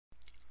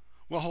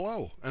Well,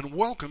 hello, and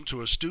welcome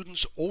to a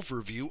student's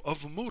overview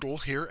of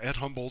Moodle here at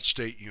Humboldt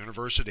State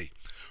University.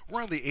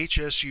 We're on the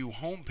HSU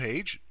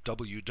homepage,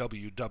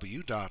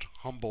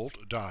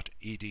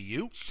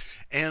 www.humboldt.edu,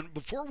 and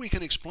before we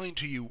can explain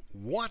to you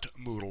what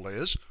Moodle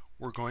is,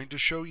 we're going to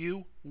show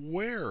you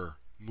where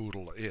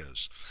Moodle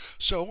is.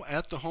 So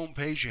at the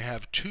homepage, you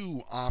have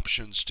two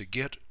options to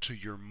get to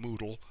your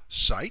Moodle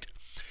site.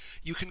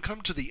 You can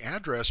come to the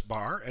address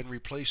bar and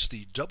replace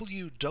the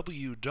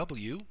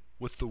www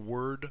with the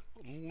word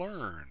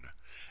learn,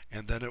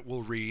 and then it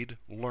will read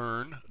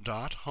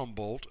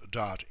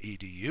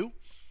learn.humboldt.edu.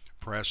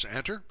 Press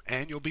enter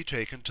and you'll be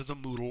taken to the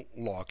Moodle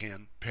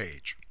login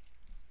page.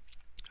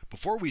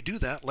 Before we do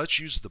that, let's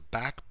use the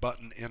back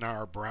button in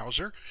our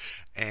browser,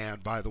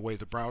 and by the way,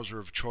 the browser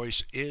of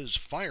choice is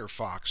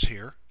Firefox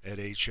here at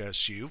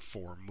HSU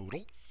for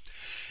Moodle.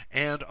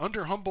 And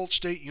under Humboldt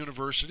State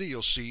University,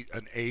 you'll see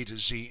an A to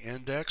Z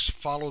index.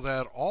 Follow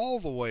that all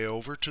the way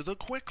over to the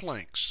quick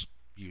links.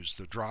 Use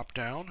the drop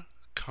down,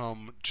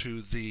 come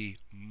to the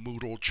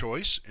Moodle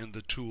choice in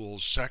the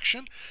Tools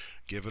section,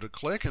 give it a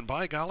click, and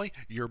by golly,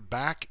 you're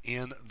back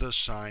in the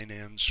sign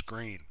in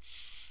screen.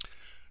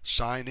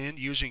 Sign in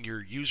using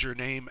your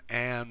username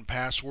and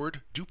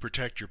password. Do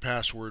protect your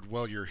password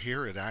while you're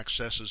here. It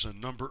accesses a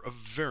number of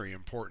very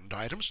important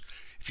items.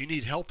 If you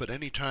need help at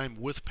any time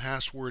with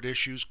password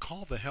issues,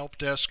 call the help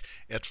desk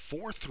at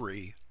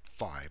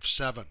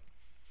 4357.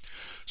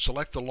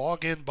 Select the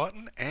login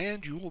button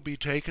and you will be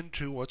taken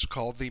to what's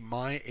called the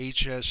My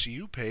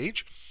HSU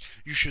page.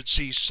 You should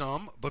see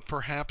some, but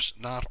perhaps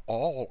not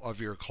all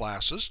of your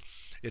classes.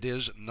 It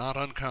is not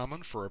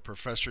uncommon for a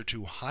professor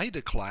to hide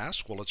a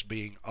class while it's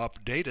being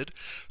updated.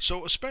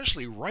 So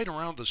especially right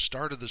around the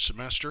start of the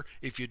semester,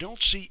 if you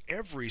don't see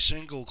every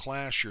single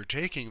class you're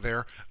taking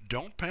there,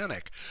 don't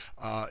panic.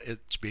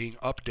 It's being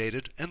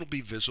updated and will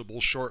be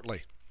visible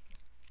shortly.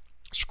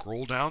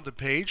 Scroll down the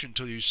page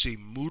until you see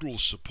Moodle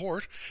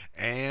Support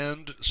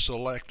and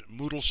select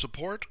Moodle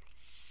Support.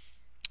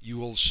 You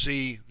will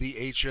see the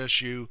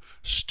HSU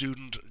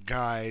Student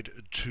Guide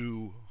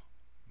to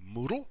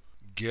Moodle.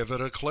 Give it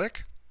a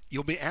click.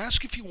 You'll be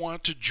asked if you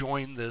want to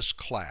join this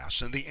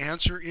class, and the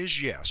answer is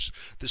yes.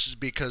 This is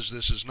because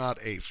this is not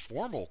a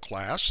formal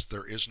class.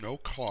 There is no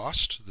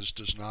cost. This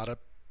does not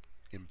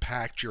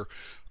impact your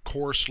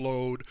course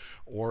load,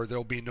 or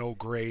there'll be no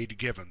grade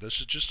given. This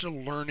is just a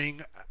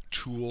learning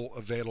tool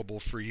available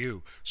for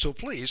you. So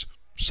please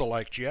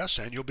select yes,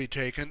 and you'll be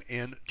taken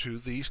into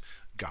the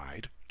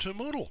guide to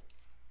Moodle.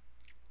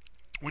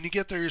 When you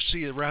get there, you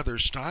see a rather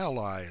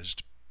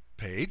stylized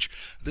page.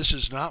 This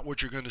is not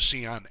what you're going to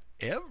see on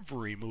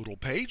every Moodle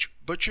page,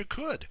 but you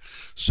could.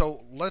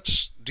 So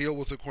let's deal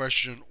with the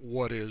question,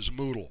 what is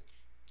Moodle?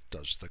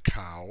 Does the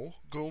cow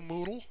go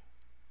Moodle?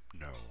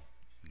 No.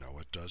 No,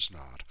 it does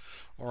not.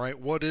 All right,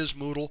 what is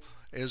Moodle?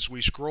 As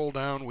we scroll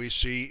down, we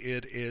see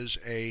it is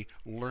a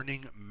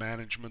learning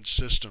management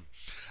system.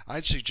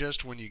 I'd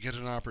suggest when you get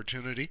an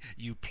opportunity,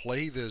 you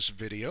play this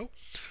video.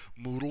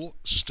 Moodle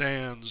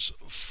stands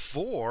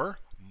for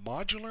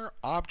Modular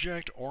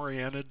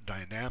Object-Oriented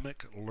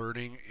Dynamic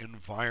Learning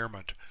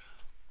Environment.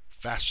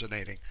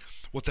 Fascinating.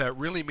 What that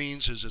really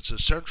means is it's a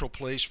central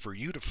place for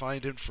you to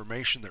find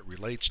information that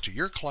relates to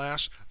your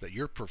class that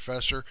your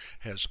professor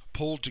has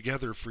pulled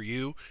together for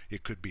you.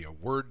 It could be a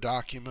Word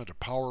document, a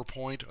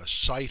PowerPoint, a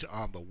site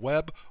on the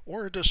web,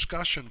 or a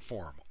discussion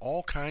forum.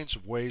 All kinds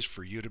of ways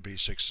for you to be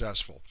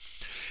successful.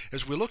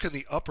 As we look in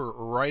the upper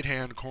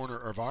right-hand corner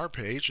of our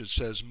page, it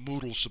says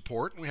Moodle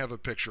Support, and we have a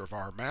picture of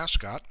our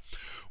mascot.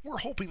 We're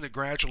hoping that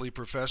gradually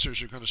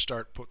professors are going to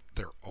start put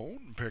their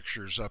own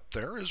pictures up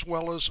there, as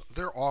well as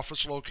their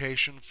office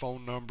location,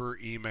 phone number,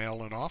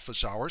 email, and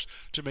office hours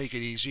to make it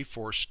easy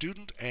for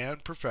student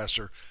and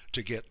professor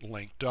to get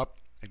linked up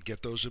and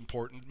get those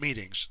important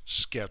meetings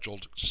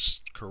scheduled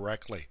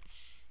correctly.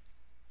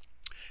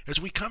 As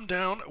we come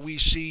down, we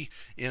see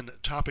in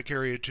topic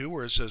area 2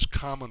 where it says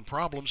common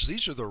problems.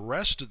 These are the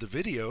rest of the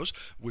videos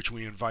which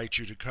we invite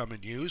you to come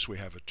and use. We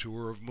have a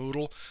tour of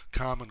Moodle,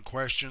 common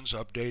questions,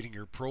 updating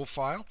your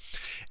profile,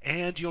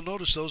 and you'll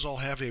notice those all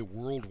have a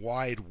World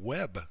Wide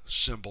Web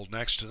symbol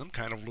next to them,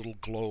 kind of a little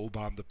globe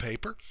on the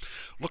paper.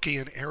 Looking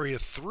in area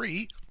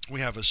 3,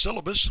 we have a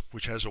syllabus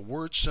which has a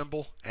word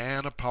symbol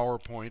and a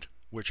PowerPoint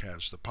which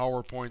has the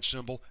PowerPoint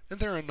symbol,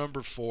 and there in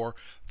number 4,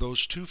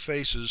 those two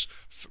faces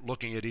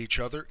looking at each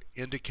other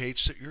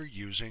indicates that you're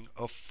using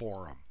a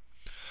forum.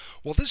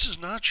 Well, this is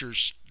not your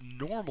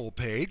normal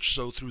page,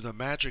 so through the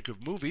magic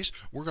of movies,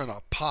 we're going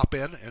to pop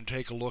in and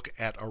take a look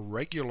at a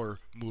regular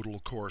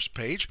Moodle course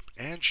page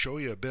and show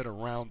you a bit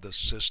around the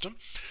system.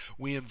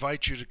 We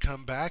invite you to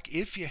come back.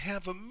 If you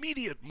have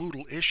immediate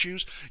Moodle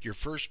issues, your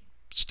first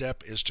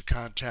step is to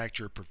contact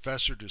your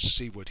professor to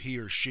see what he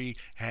or she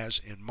has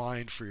in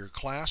mind for your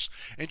class,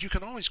 and you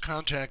can always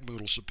contact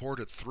Moodle support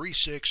at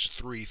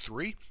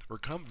 3633 or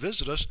come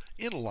visit us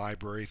in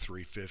Library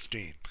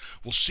 315.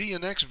 We'll see you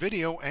next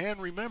video,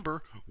 and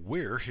remember,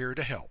 we're here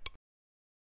to help.